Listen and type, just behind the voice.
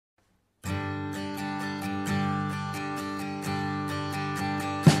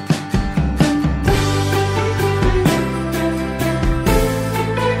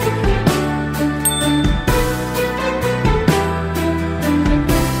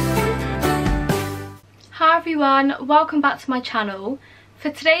everyone, welcome back to my channel. For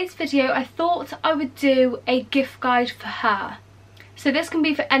today's video I thought I would do a gift guide for her. So this can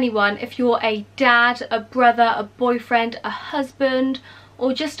be for anyone, if you're a dad, a brother, a boyfriend, a husband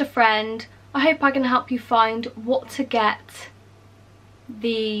or just a friend. I hope I can help you find what to get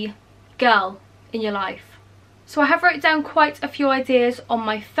the girl in your life. So I have wrote down quite a few ideas on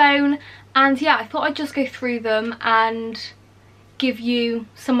my phone and yeah, I thought I'd just go through them and give you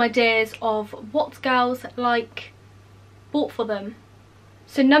some ideas of what girls like bought for them.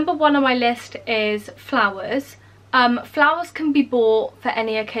 So number one on my list is flowers. Flowers can be bought for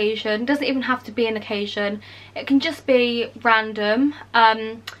any occasion, doesn't even have to be an occasion, it can just be random.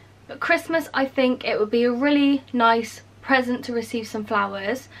 But Christmas, I think it would be a really nice present to receive some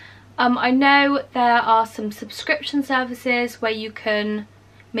flowers. I know there are some subscription services where you can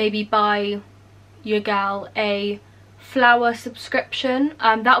maybe buy your gal a flower subscription.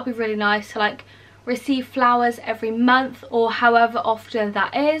 That would be really nice to like receive flowers every month or however often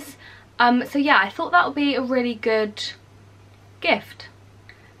that is. So yeah, I thought that would be a really good gift.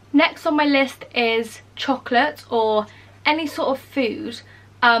 Next on my list is chocolate or any sort of food.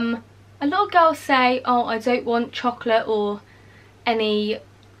 A lot of girls say, oh, I don't want chocolate or any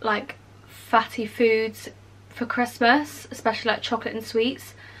like fatty foods for Christmas, especially like chocolate and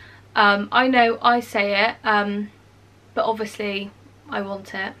sweets. I know I say it, but obviously I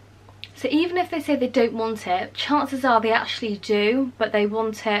want it. So even if they say they don't want it, chances are they actually do, but they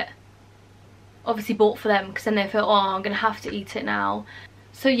want it obviously bought for them because then they feel, oh, I'm gonna have to eat it now.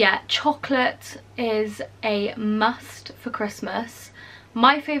 So yeah, chocolate is a must for Christmas.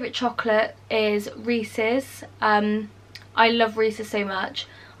 My favourite chocolate is Reese's. I love Reese's so much.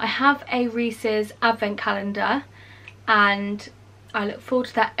 I have a Reese's advent calendar and I look forward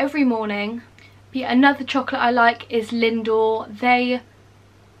to that every morning. But yeah, another chocolate I like is Lindor.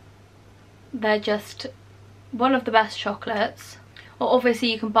 They're just one of the best chocolates. Or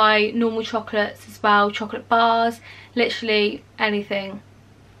obviously you can buy normal chocolates as well, chocolate bars, literally anything.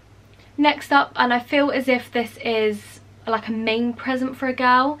 Next up, and I feel as if this is like a main present for a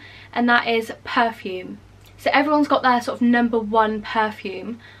girl, and that is perfume. So everyone's got their sort of number one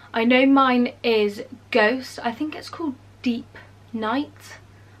perfume. I know mine is Ghost. I think it's called Deep Night.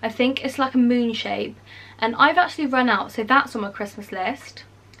 I think it's like a moon shape, and I've actually run out, so that's on my Christmas list.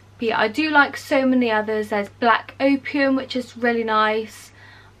 But yeah, I do like so many others. There's Black Opium, which is really nice.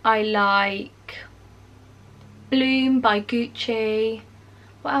 I like Bloom by Gucci.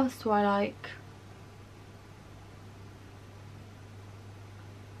 What else do I like?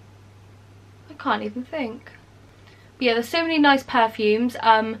 I can't even think. But yeah, there's so many nice perfumes.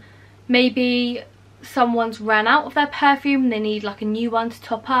 Maybe someone's ran out of their perfume and they need like a new one to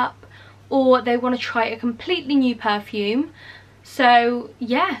top up, or they want to try a completely new perfume. So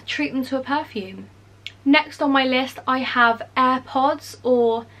yeah, treat them to a perfume. Next on my list I have AirPods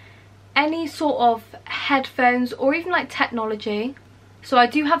or any sort of headphones or even like technology. So I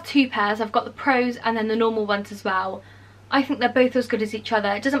do have two pairs. I've got the pros and then the normal ones as well. I think they're both as good as each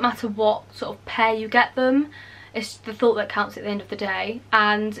other. It doesn't matter what sort of pair you get them. It's the thought that counts at the end of the day,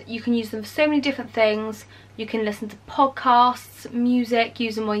 and you can use them for so many different things. You can listen to podcasts, music,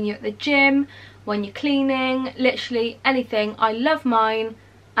 use them when you're at the gym, when you're cleaning, literally anything. I love mine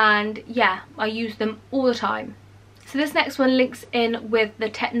and yeah, I use them all the time. So this next one links in with the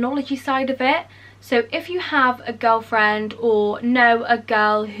technology side of it. So if you have a girlfriend or know a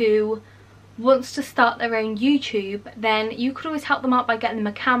girl who wants to start their own YouTube, then you could always help them out by getting them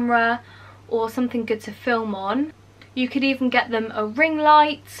a camera or something good to film on. You could even get them a ring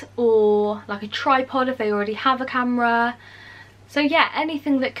light or like a tripod if they already have a camera. So yeah,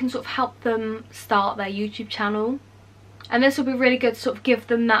 anything that can sort of help them start their YouTube channel. And this will be really good to sort of give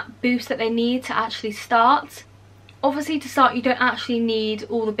them that boost that they need to actually start. Obviously to start you don't actually need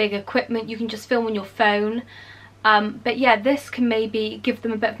all the big equipment, you can just film on your phone. But yeah, this can maybe give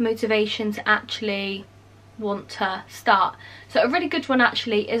them a bit of motivation to actually want to start. So a really good one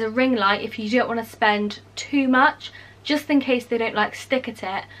actually is a ring light if you don't want to spend too much, just in case they don't like stick at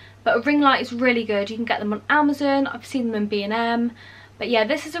it. But a ring light is really good. You can get them on Amazon, I've seen them in B&M. But yeah,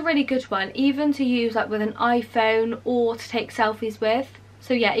 this is a really good one, even to use like with an iPhone or to take selfies with.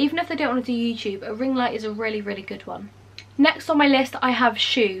 So yeah, even if they don't want to do YouTube, a ring light is a really, really good one. Next on my list I have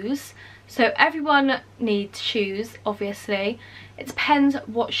shoes. So everyone needs shoes, obviously. It depends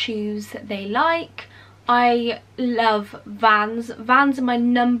what shoes they like. I love Vans. Vans are my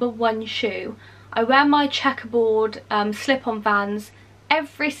number one shoe. I wear my checkerboard slip-on Vans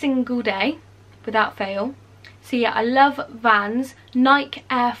every single day without fail. So yeah, I love Vans. Nike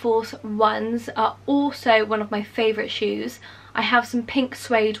Air Force Ones are also one of my favourite shoes. I have some pink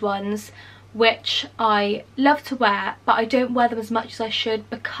suede ones which I love to wear, but I don't wear them as much as I should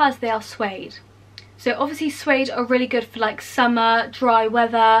because they are suede. So obviously suede are really good for like summer, dry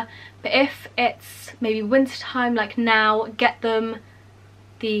weather, but if it's maybe winter time like now, get them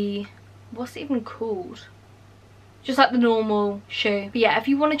the, what's it even called? Just like the normal shoe. But yeah, if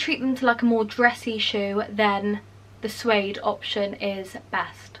you want to treat them to like a more dressy shoe, then the suede option is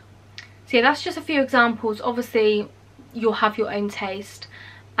best. So yeah, that's just a few examples. Obviously you'll have your own taste.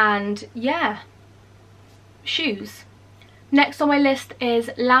 And yeah, shoes. Next on my list is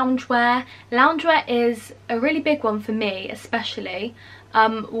loungewear. Loungewear is a really big one for me, especially,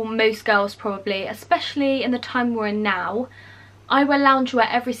 well, most girls probably, especially in the time we're in now. I wear loungewear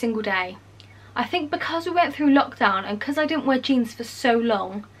every single day. I think because we went through lockdown and because I didn't wear jeans for so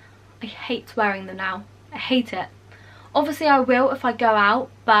long, I hate wearing them now. I hate it. Obviously I will if I go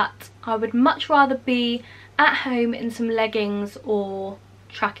out, but I would much rather be at home in some leggings or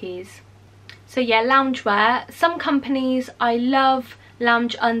trackies. So yeah, loungewear. Some companies, I love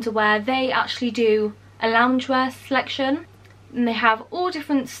lounge underwear. They actually do a loungewear selection and they have all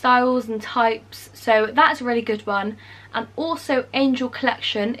different styles and types, so that's a really good one. And also Angel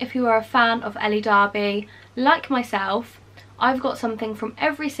Collection, if you are a fan of Ellie Darby like myself, I've got something from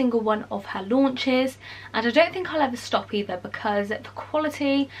every single one of her launches, and I don't think I'll ever stop either because the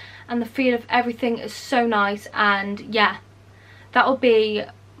quality and the feel of everything is so nice. And yeah, that will be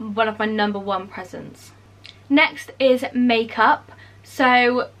one of my #1 presents. Next is makeup.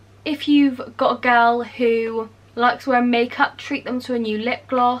 So if you've got a girl who likes wearing makeup, treat them to a new lip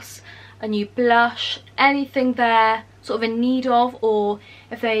gloss, a new blush, anything they're sort of in need of, or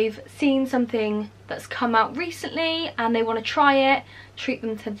if they've seen something that's come out recently and they want to try it, treat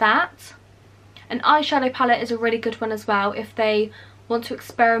them to that. An eyeshadow palette is a really good one as well. If they want to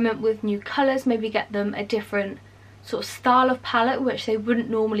experiment with new colours, maybe get them a different sort of style of palette which they wouldn't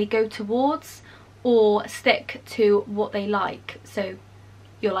normally go towards, or stick to what they like, so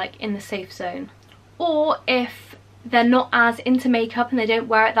you're like in the safe zone. Or if they're not as into makeup and they don't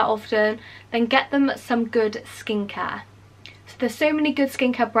wear it that often, then get them some good skincare. So there's so many good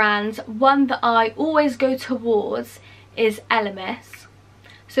skincare brands. One that I always go towards is Elemis.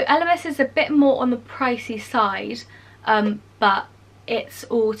 So Elemis is a bit more on the pricey side, but it's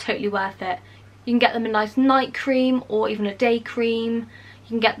all totally worth it. You can get them a nice night cream or even a day cream. You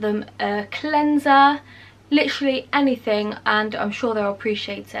can get them a cleanser, literally anything, and I'm sure they'll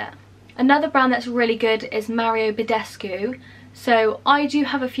appreciate it. Another brand that's really good is Mario Badescu. So I do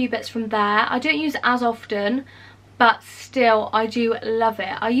have a few bits from there. I don't use it as often, but still I do love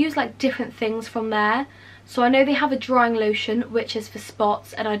it. I use like different things from there. So I know they have a drying lotion which is for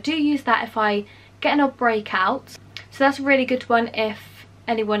spots, and I do use that if I get an odd breakout. So that's a really good one if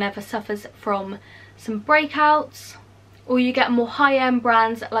anyone ever suffers from some breakouts. Or you get more high-end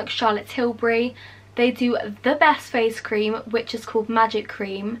brands like Charlotte Tilbury. They do the best face cream, which is called Magic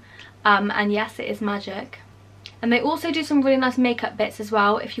Cream, and yes, it is magic. And they also do some really nice makeup bits as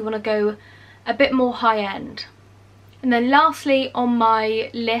well if you want to go a bit more high-end. And then lastly on my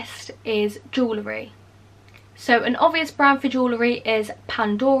list is jewellery. So an obvious brand for jewellery is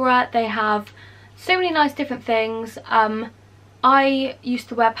Pandora. They have so many nice different things. I used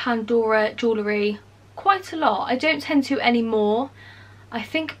to wear Pandora jewellery quite a lot. I don't tend to anymore. I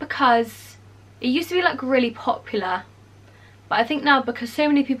think because it used to be like really popular, but I think now because so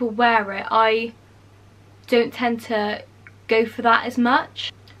many people wear it, I don't tend to go for that as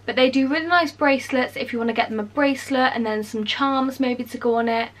much. But they do really nice bracelets if you want to get them a bracelet and then some charms maybe to go on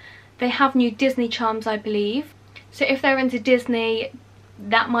it. They have new Disney charms, I believe. So if they're into Disney,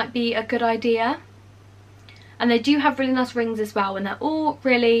 that might be a good idea. And they do have really nice rings as well, and they're all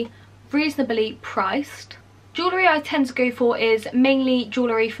really reasonably priced. Jewellery I tend to go for is mainly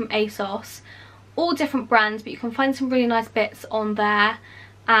jewellery from ASOS. All different brands, but you can find some really nice bits on there.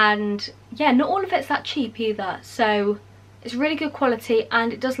 And yeah, not all of it's that cheap either. So it's really good quality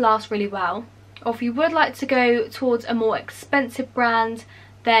and it does last really well. Or if you would like to go towards a more expensive brand,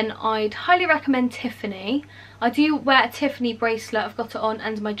 then I'd highly recommend Tiffany. I do wear a Tiffany bracelet. I've got it on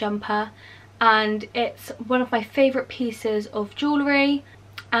under my jumper, and it's one of my favourite pieces of jewellery,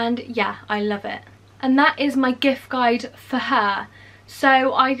 and yeah, I love it. And that is my gift guide for her.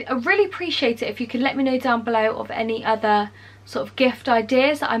 So I'd really appreciate it if you could let me know down below of any other sort of gift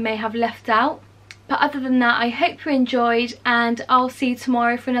ideas that I may have left out. But other than that, I hope you enjoyed, and I'll see you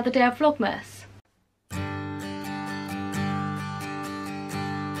tomorrow for another day of Vlogmas.